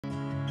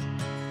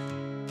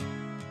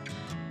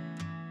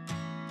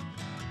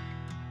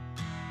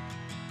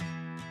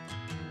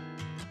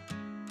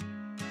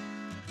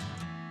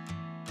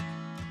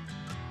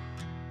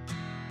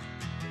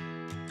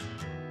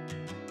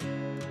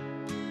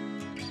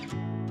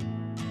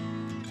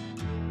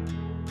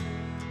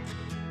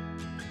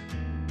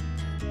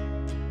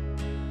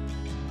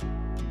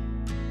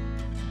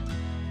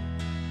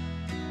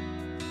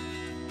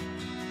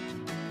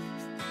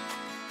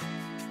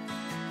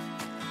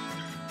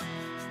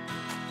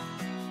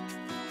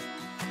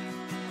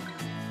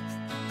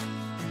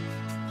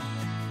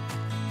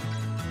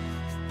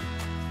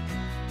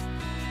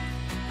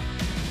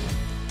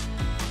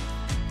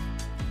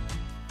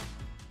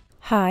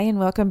Hi and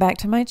welcome back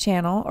to my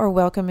channel, or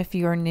welcome if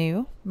you are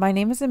new. My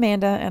name is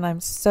Amanda and I'm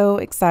so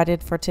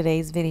excited for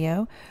today's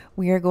video.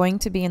 We are going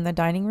to be in the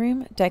dining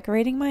room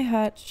decorating my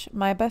hutch,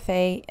 my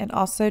buffet, and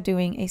also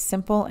doing a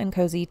simple and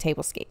cozy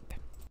tablescape.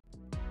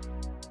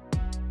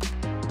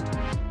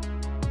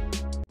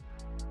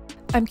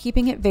 I'm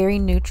keeping it very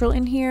neutral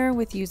in here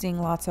with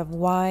using lots of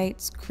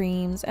whites,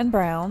 creams, and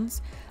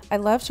browns. I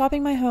love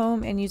shopping my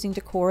home and using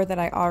decor that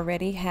I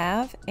already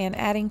have and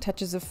adding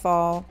touches of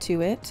fall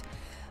to it.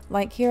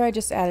 Like here, I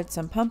just added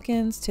some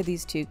pumpkins to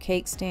these two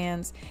cake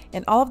stands,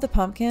 and all of the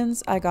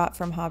pumpkins I got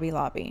from Hobby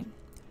Lobby.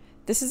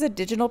 This is a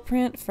digital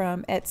print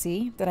from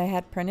Etsy that I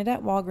had printed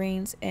at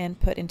Walgreens and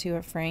put into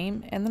a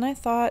frame, and then I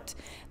thought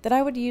that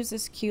I would use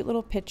this cute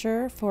little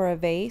picture for a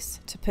vase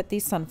to put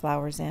these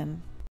sunflowers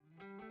in.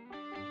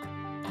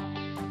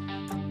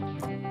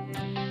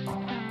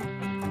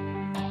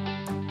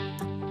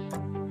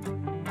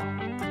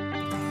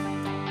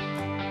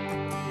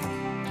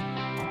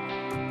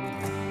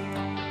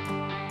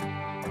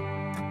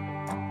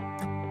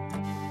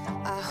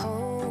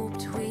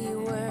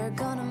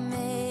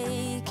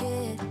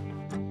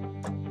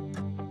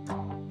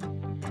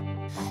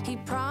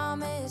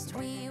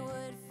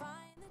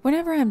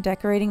 Whenever I'm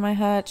decorating my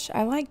hutch,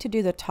 I like to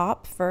do the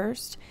top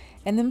first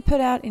and then put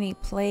out any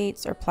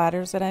plates or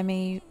platters that I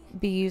may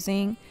be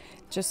using,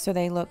 just so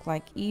they look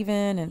like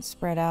even and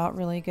spread out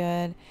really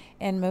good.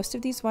 And most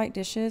of these white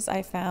dishes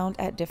I found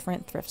at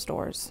different thrift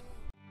stores.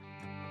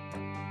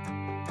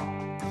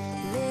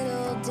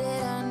 Little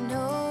did I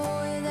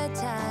know that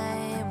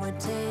time would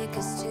take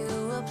us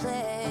to a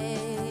place.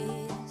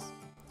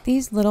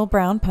 These little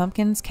brown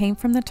pumpkins came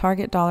from the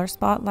Target dollar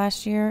spot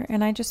last year,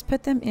 and I just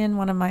put them in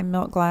one of my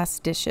milk glass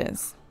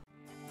dishes.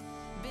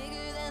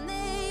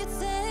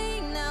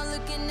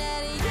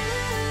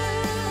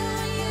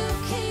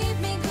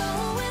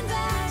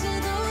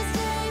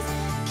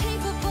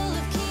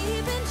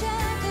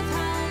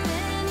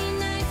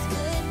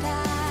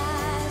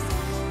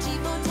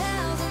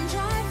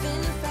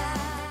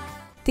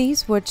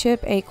 These wood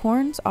chip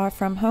acorns are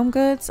from Home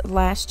Goods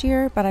last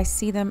year, but I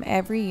see them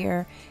every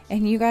year,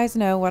 and you guys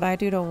know what I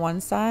do to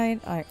one side,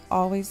 I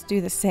always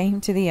do the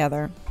same to the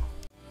other.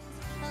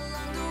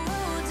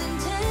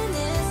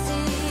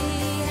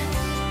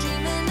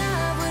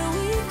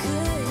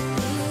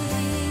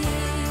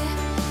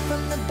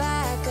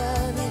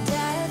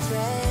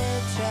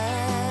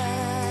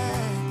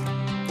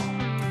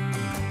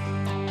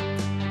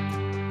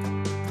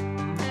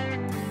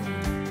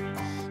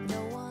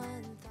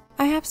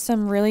 I have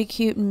some really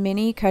cute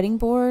mini cutting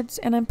boards,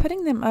 and I'm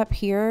putting them up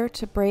here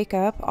to break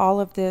up all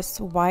of this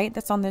white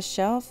that's on this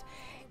shelf,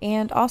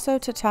 and also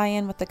to tie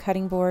in with the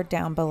cutting board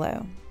down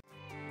below.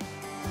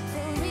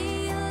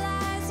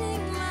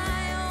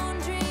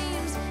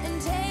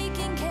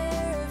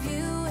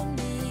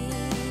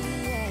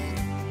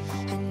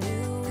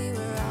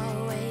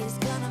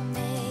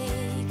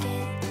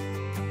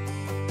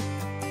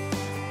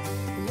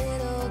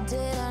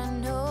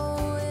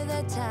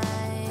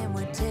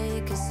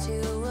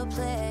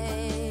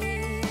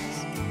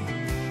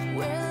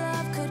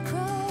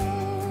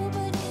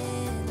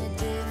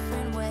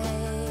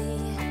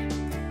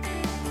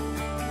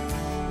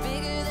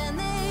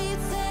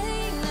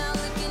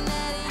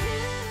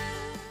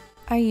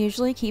 I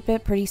usually keep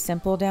it pretty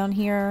simple down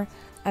here.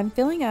 I'm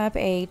filling up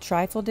a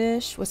trifle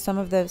dish with some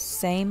of those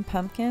same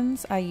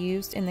pumpkins I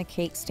used in the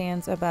cake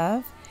stands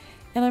above,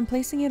 and I'm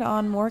placing it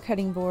on more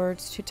cutting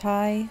boards to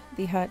tie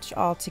the hutch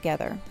all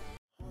together.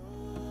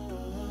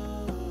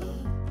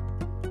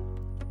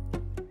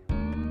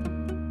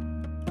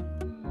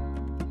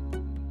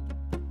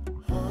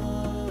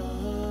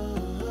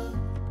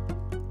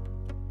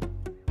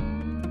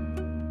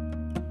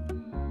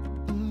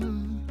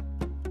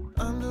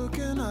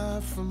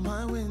 From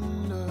my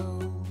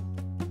window,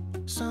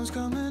 sun's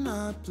coming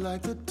up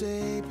like the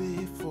day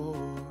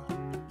before.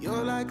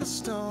 You're like a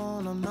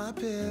stone on my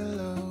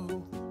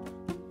pillow.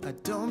 I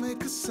don't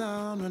make a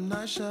sound when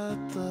I shut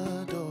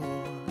the door.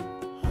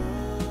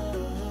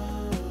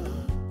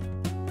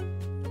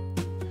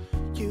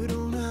 You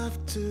don't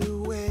have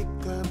to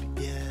wake up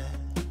yet.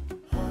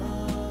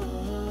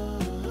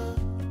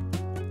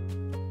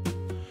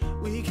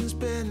 We can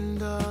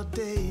spend all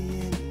day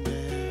in bed.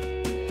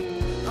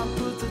 I'll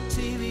put the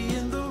TV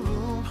in the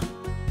room.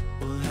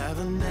 We'll have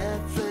a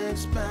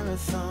Netflix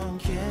marathon,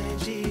 Kenny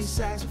G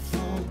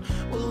saxophone.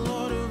 We'll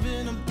order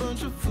in a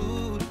bunch of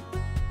food.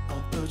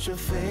 I'll put your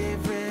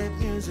favorite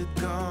music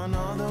on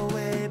all the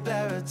way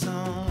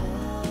baritone.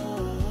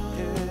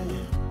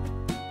 Yeah.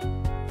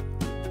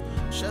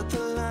 Shut the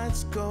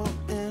lights, go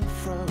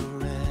infrared.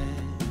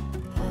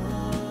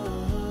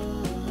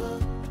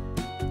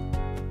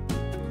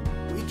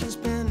 We can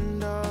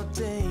spend all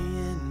day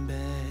in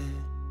bed.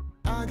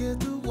 I get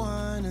the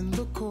wine and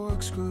the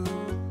corkscrew.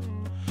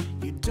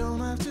 You don't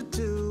have to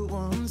do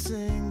one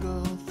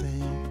single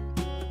thing.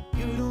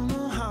 You don't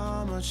know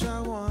how much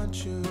I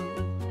want you.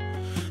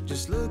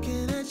 Just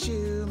looking at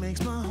you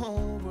makes my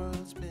whole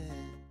world spin.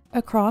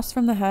 Across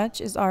from the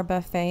hutch is our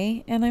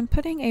buffet, and I'm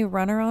putting a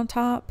runner on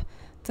top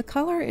The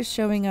color is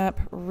showing up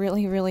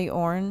really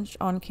orange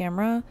on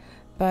camera,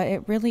 but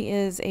it really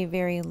is a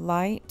very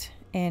light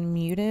and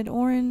muted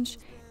orange,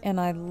 and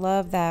I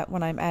love that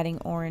when I'm adding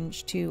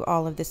orange to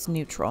all of this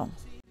neutral.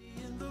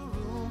 In the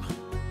room,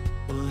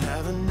 we'll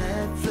have a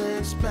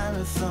Netflix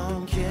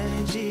marathon,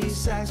 Kenny G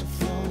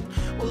saxophone.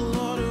 We'll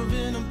order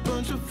in a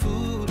bunch of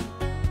food.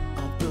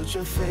 I'll put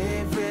your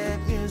favorite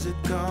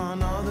music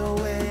on all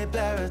the way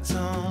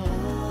baritone.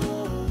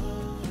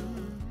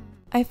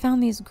 I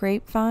found these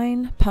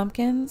grapevine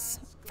pumpkins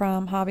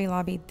from Hobby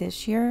Lobby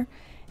this year,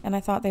 and I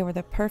thought they were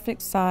the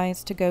perfect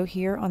size to go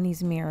here on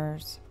these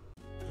mirrors.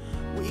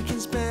 We can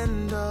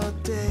spend all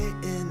day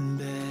in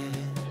bed.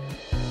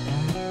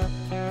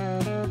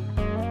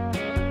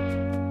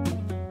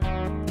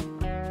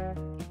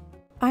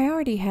 I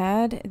already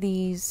had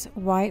these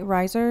white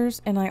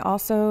risers, and I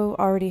also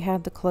already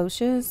had the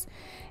cloches,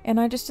 and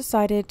I just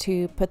decided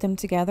to put them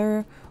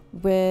together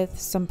with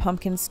some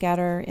pumpkin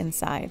scatter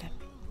inside.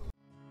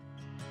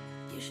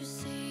 You should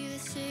see the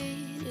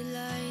city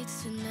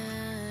lights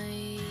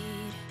tonight.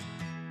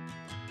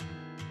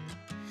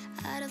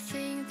 I don't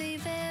think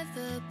they've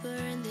ever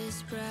burned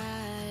this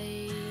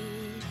bright.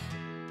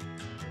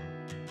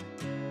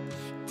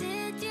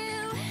 Did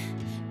you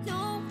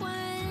know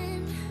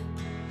when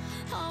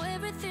how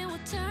everything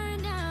would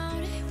turn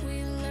out?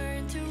 We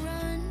learned to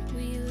run,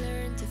 we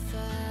learned to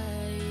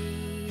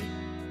fight.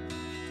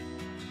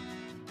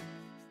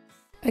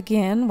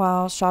 Again,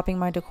 while shopping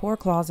my decor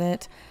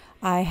closet,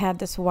 I had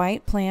this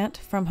white plant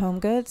from Home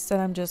Goods that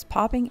I'm just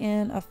popping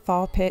in a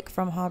fall pick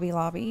from Hobby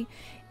Lobby.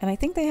 And I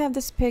think they have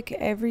this pick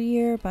every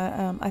year, but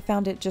I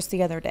found it just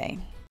the other day.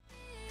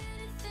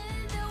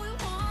 Anything that we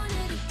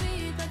wanted to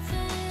be back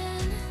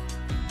then.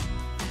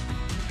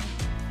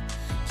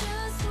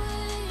 Just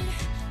wait,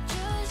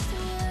 just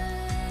wait.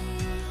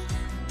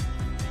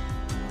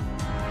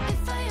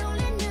 If I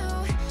only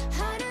knew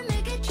how to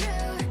make it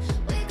true,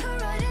 we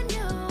could write a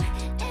new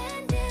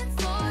ending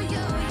for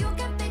you. You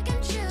can pick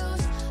and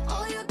choose.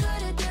 All you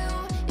gotta do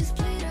is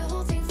play the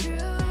whole thing through.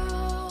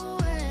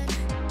 And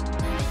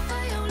if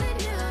I only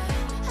knew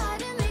how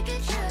to make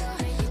it true,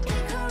 we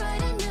could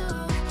write a new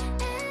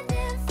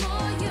ending for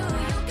you.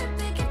 You can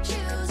pick and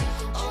choose.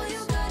 All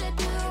you gotta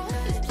do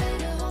is play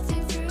the whole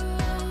thing through.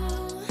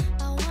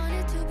 I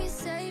wanted to be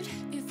saved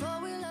before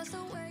we lost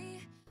our way.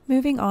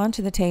 Moving on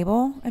to the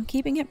table, I'm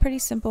keeping it pretty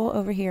simple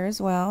over here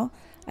as well.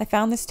 I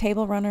found this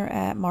table runner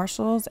at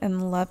Marshall's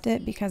and loved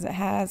it because it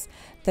has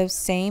those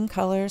same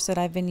colors that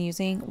I've been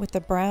using with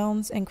the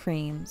browns and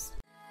creams.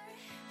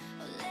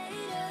 Later,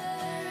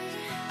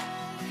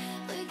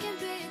 we can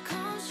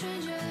become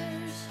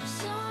strangers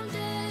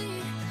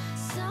someday,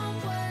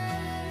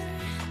 somewhere.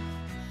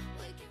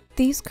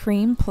 These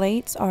cream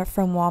plates are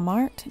from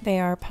Walmart. They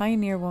are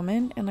Pioneer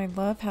Woman, and I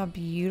love how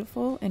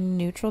beautiful and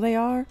neutral they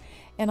are,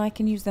 and I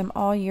can use them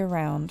all year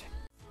round.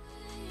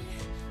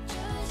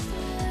 Just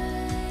wait,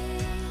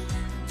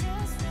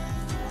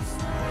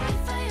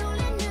 if I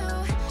only knew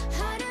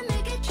how to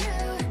make it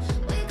true,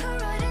 we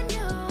could write a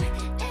new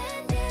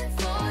ending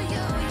for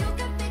you. You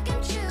can pick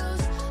and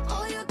choose.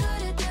 All you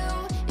gotta do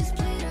is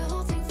play the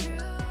whole thing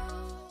through.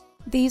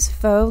 These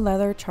faux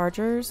leather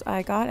chargers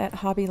I got at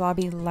Hobby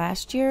Lobby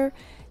last year,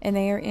 and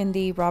they are in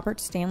the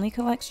Robert Stanley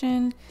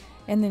collection.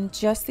 And then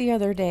just the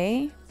other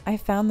day, I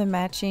found the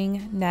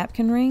matching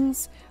napkin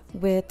rings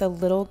with the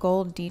little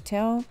gold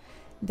detail.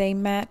 They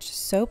match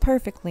so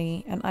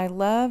perfectly, and I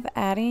love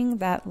adding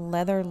that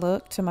leather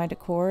look to my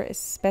decor,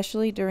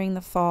 especially during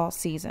the fall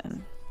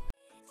season.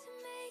 To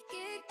make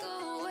it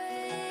go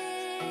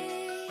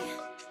away.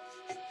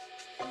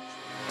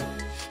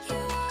 You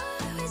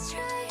always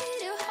try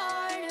too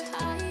hard to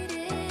hide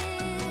it.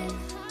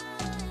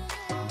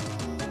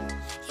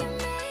 You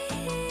made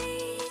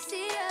it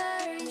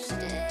easier each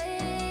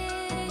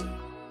day.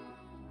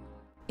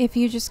 If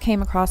you just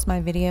came across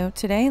my video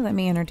today, let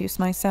me introduce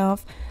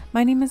myself.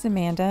 My name is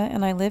Amanda,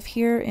 and I live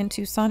here in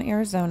Tucson,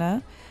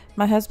 Arizona.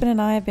 My husband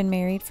and I have been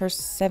married for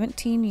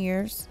 17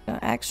 years,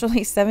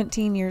 actually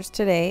 17 years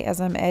today as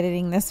I'm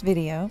editing this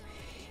video.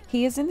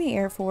 He is in the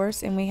Air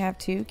Force, and we have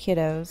 2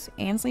 kiddos.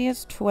 Ansley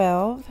is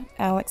 12,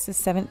 Alex is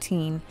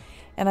 17,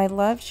 and I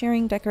love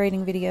sharing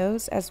decorating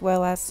videos as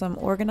well as some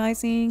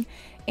organizing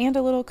and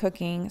a little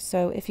cooking.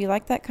 So if you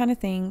like that kind of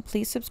thing,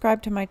 please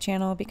subscribe to my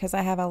channel because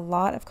I have a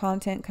lot of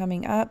content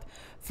coming up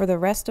for the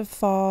rest of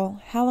fall,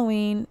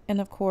 Halloween,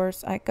 and of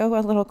course I go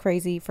a little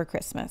crazy for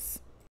Christmas.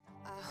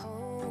 I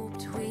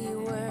hoped we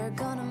were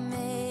gonna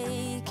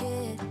make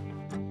it.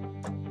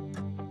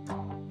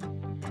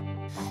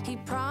 He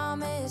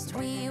promised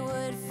we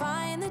would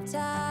find the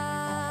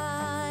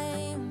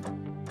time.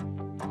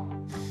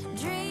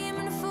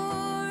 Dreaming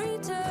for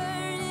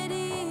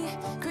eternity,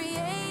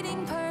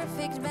 creating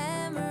perfect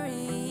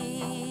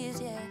memories,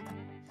 yeah.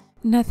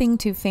 Nothing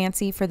too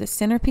fancy for the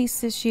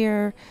centerpiece this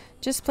year,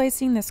 just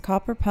placing this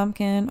copper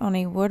pumpkin on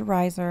a wood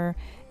riser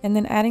and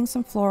then adding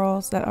some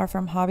florals that are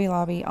from Hobby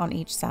Lobby on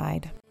each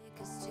side.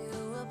 Take us to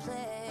a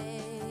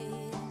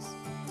place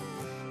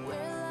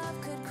where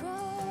love could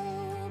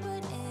grow,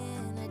 but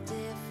in a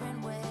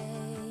different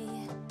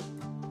way.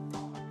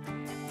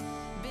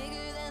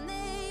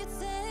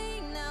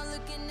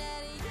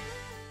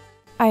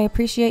 I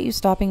appreciate you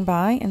stopping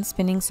by and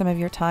spending some of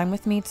your time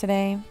with me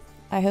today.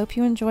 I hope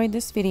you enjoyed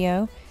this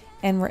video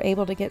and were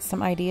able to get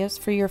some ideas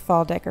for your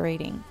fall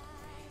decorating.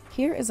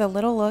 Here is a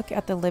little look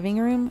at the living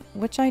room,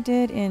 which I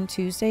did in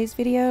Tuesday's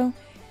video.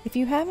 If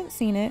you haven't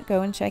seen it,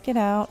 go and check it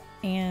out,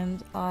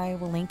 and I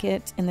will link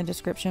it in the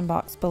description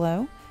box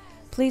below.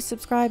 Please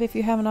subscribe if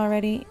you haven't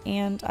already,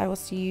 and I will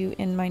see you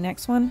in my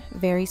next one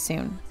very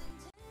soon.